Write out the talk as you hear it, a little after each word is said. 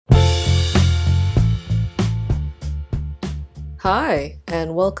Hi,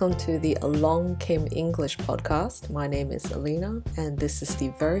 and welcome to the Along Came English podcast. My name is Alina, and this is the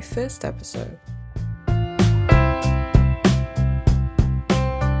very first episode.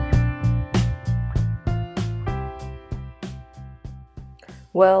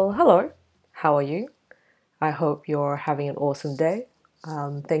 Well, hello. How are you? I hope you're having an awesome day.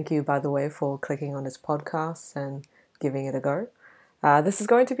 Thank you, by the way, for clicking on this podcast and giving it a go. This is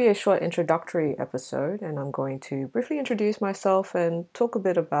going to be a short introductory episode, and I'm going to briefly introduce myself and talk a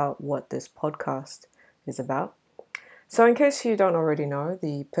bit about what this podcast is about. So, in case you don't already know,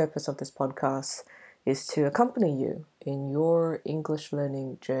 the purpose of this podcast is to accompany you in your English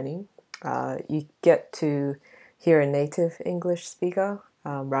learning journey. You get to hear a native English speaker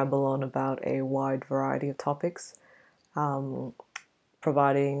ramble on about a wide variety of topics, um,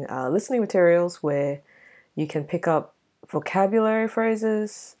 providing listening materials where you can pick up vocabulary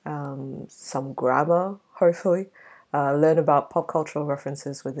phrases, some grammar, hopefully, learn about pop cultural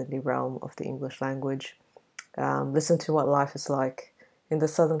references within the realm of the English language, listen to what life is like in the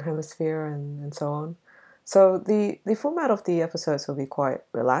Southern Hemisphere and so on. So the format of the episodes will be quite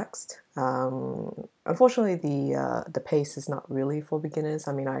relaxed. Unfortunately, the pace is not really for beginners.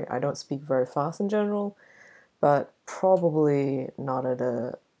 I mean, I don't speak very fast in general, but probably not at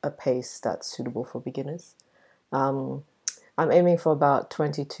a pace that's suitable for beginners. Um, I'm aiming for about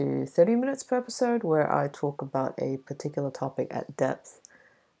 20 to 30 minutes per episode where I talk about a particular topic at depth,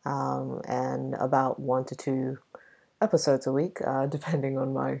 and about 1 to 2 episodes a week, depending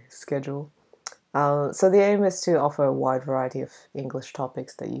on my schedule. So the aim is to offer a wide variety of English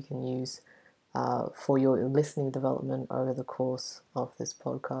topics that you can use for your listening development over the course of this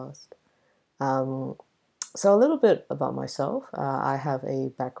podcast. Um, so a little bit about myself. I have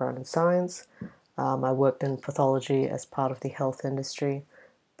a background in science. I worked in pathology as part of the health industry,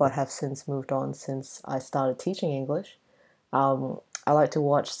 but have since moved on since I started teaching English. I like to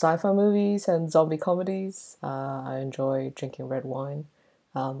watch sci-fi movies and zombie comedies. I enjoy drinking red wine.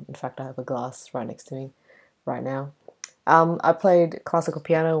 In fact, I have a glass right next to me right now. I played classical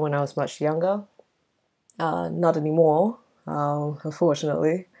piano when I was much younger. Not anymore,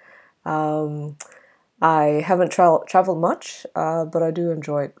 unfortunately. Um, I haven't traveled much, but I do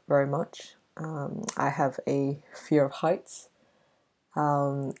enjoy it very much. I have a fear of heights,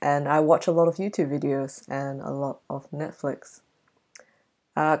 and I watch a lot of YouTube videos and a lot of Netflix.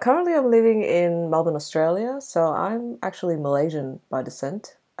 Currently, I'm living in Melbourne, Australia, so I'm actually Malaysian by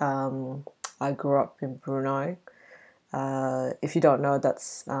descent. I grew up in Brunei. If you don't know,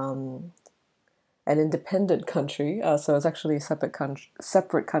 that's an independent country, so it's actually a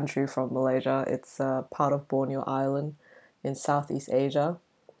separate country from Malaysia. It's part of Borneo Island in Southeast Asia.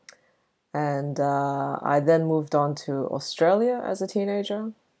 And I then moved on to Australia as a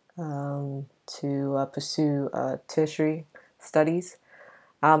teenager to pursue tertiary studies.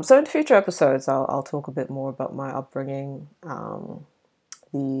 So in future episodes, I'll talk a bit more about my upbringing,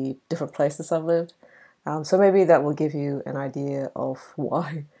 the different places I've lived. So maybe that will give you an idea of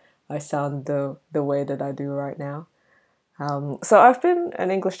why I sound the way that I do right now. So I've been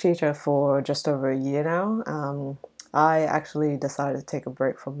an English teacher for just over a year now. I actually decided to take a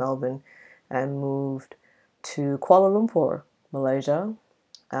break from Melbourne and moved to Kuala Lumpur, Malaysia,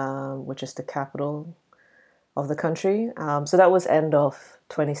 which is the capital of the country. So that was end of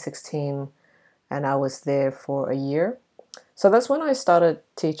 2016, and I was there for a year. So that's when I started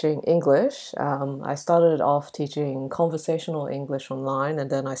teaching English. I started off teaching conversational English online, and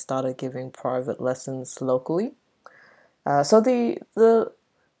then I started giving private lessons locally. So the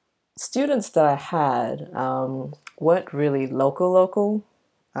students that I had weren't really local.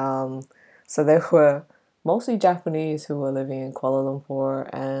 Um, so they were mostly Japanese who were living in Kuala Lumpur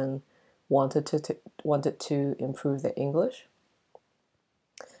and wanted to improve their English.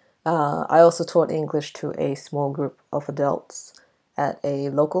 I also taught English to a small group of adults at a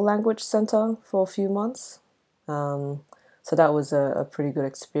local language center for a few months. Um, so that was a pretty good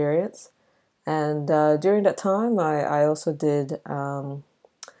experience. And during that time, I also did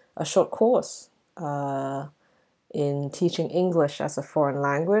a short course in teaching English as a foreign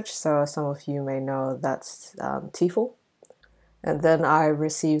language. So some of you may know that's TEFL. And then I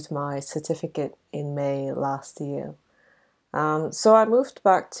received my certificate in May last year. So I moved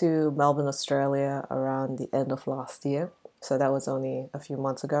back to Melbourne, Australia around the end of last year. So that was only a few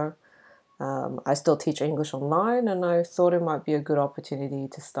months ago. I still teach English online, and I thought it might be a good opportunity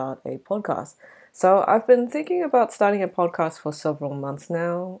to start a podcast. So I've been thinking about starting a podcast for several months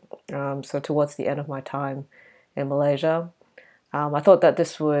now. So towards the end of my time in Malaysia, I thought that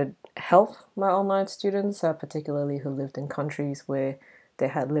this would help my online students, particularly who lived in countries where they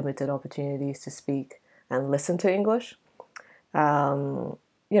had limited opportunities to speak and listen to English. Um,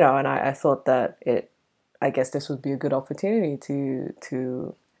 and I thought that I guess this would be a good opportunity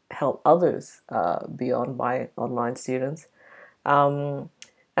to help others beyond my online students. Um,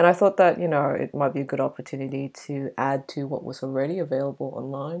 and I thought that, it might be a good opportunity to add to what was already available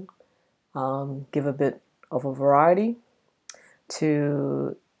online, give a bit of a variety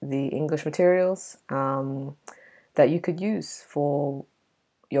to the English materials that you could use for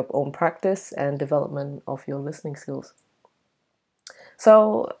your own practice and development of your listening skills.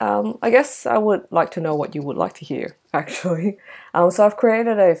 So I guess I would like to know what you would like to hear, actually. So I've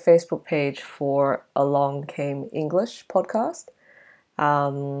created a Facebook page for Along Came English podcast.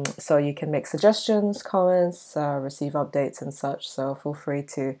 So you can make suggestions, comments, receive updates and such. So feel free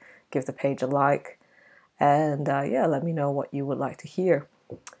to give the page a like and yeah, let me know what you would like to hear.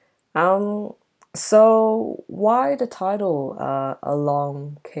 Um, so why the title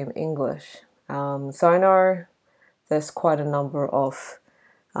Along Came English? So I know there's quite a number of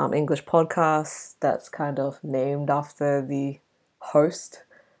English podcasts that's kind of named after the host.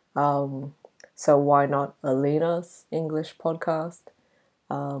 Um, so why not Alina's English podcast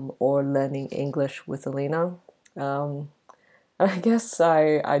or Learning English with Alina? Um, I guess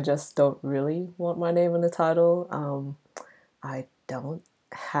I just don't really want my name in the title. I don't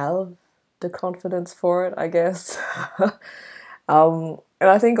have the confidence for it, I guess. And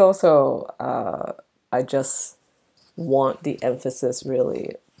I think also I just want the emphasis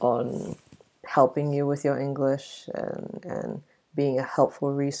really on helping you with your English and being a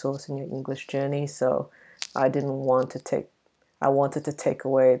helpful resource in your English journey. So I didn't want to take, I wanted to take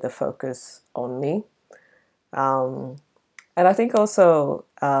away the focus on me. Um, and I think also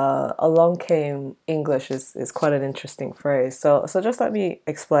along came English is quite an interesting phrase. So just let me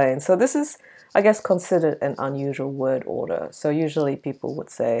explain. So this is, I guess, considered an unusual word order. So usually people would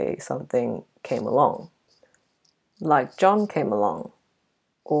say something came along, like John came along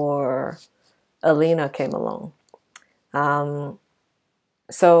or Alina came along. Um,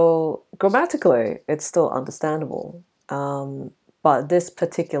 so grammatically, it's still understandable. But this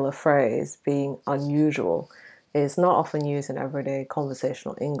particular phrase, being unusual, is not often used in everyday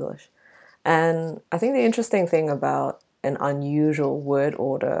conversational English. And I think the interesting thing about an unusual word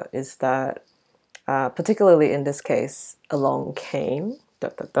order is that, particularly in this case, along came,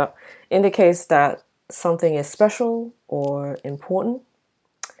 indicates that something is special or important,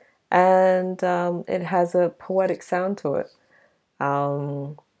 and it has a poetic sound to it.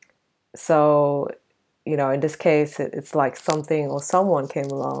 Um, so, in this case, it's like something or someone came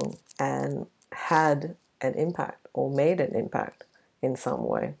along and had an impact or made an impact in some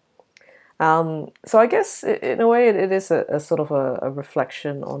way. So I guess in a way it is a sort of a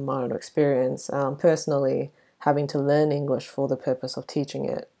reflection on my own experience. Personally, having to learn English for the purpose of teaching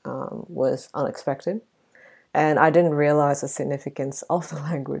it was unexpected, and I didn't realize the significance of the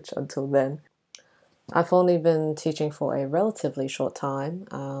language until then. I've only been teaching for a relatively short time.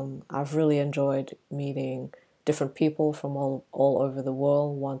 I've really enjoyed meeting different people from all over the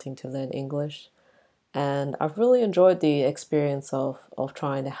world wanting to learn English. And I've really enjoyed the experience of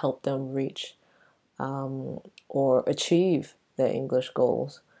trying to help them reach or achieve their English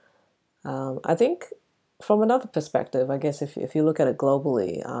goals. I think from another perspective, I guess if you look at it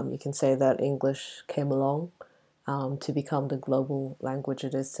globally, you can say that English came along to become the global language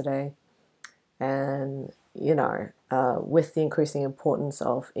it is today. And, with the increasing importance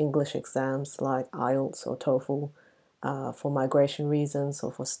of English exams like IELTS or TOEFL for migration reasons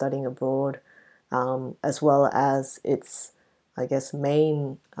or for studying abroad, as well as its, I guess,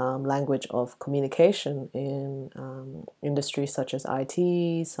 main language of communication in industries such as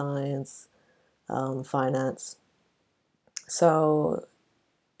IT, science, finance. So,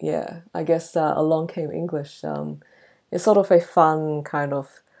 yeah, I guess along came English. It's sort of a fun kind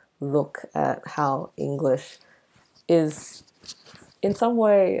of look at how English is, in some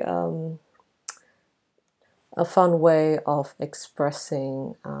way, a fun way of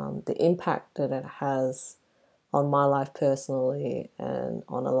expressing the impact that it has on my life personally and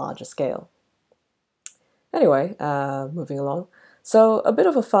on a larger scale. Anyway, moving along. So, a bit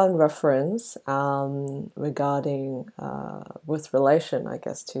of a fun reference regarding with relation, I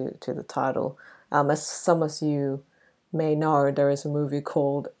guess, to the title. As some of you may know, there is a movie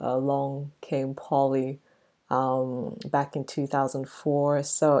called Along Came Polly back in 2004.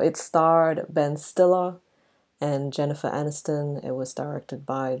 So, it starred Ben Stiller and Jennifer Aniston. It was directed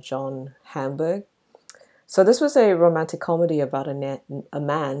by John Hamburg. So this was a romantic comedy about a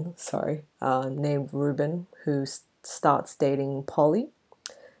man, named Ruben, who starts dating Polly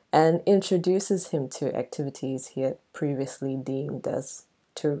and introduces him to activities he had previously deemed as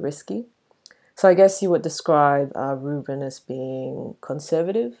too risky. So I guess you would describe Ruben as being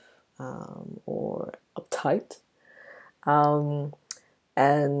conservative or uptight. Um,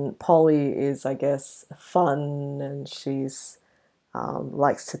 and Polly is, I guess, fun, and she's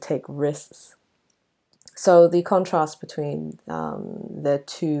likes to take risks. So the contrast between their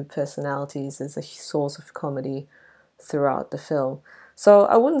two personalities is a source of comedy throughout the film. So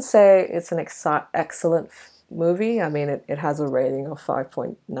I wouldn't say it's an excellent movie. I mean, it has a rating of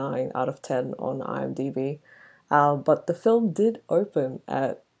 5.9 out of 10 on IMDb. But the film did open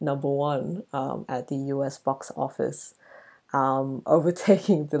at number one at the US box office,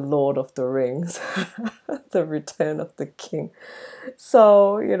 overtaking The Lord of the Rings, The Return of the King.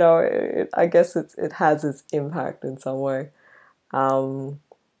 So, I guess it has its impact in some way. Um,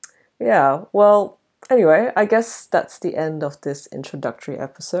 yeah, well, anyway, I guess that's the end of this introductory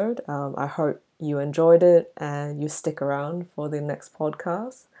episode. I hope you enjoyed it and you stick around for the next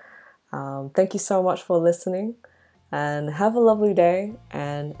podcast. Thank you so much for listening and have a lovely day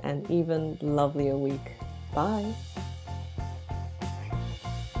and an even lovelier week. Bye.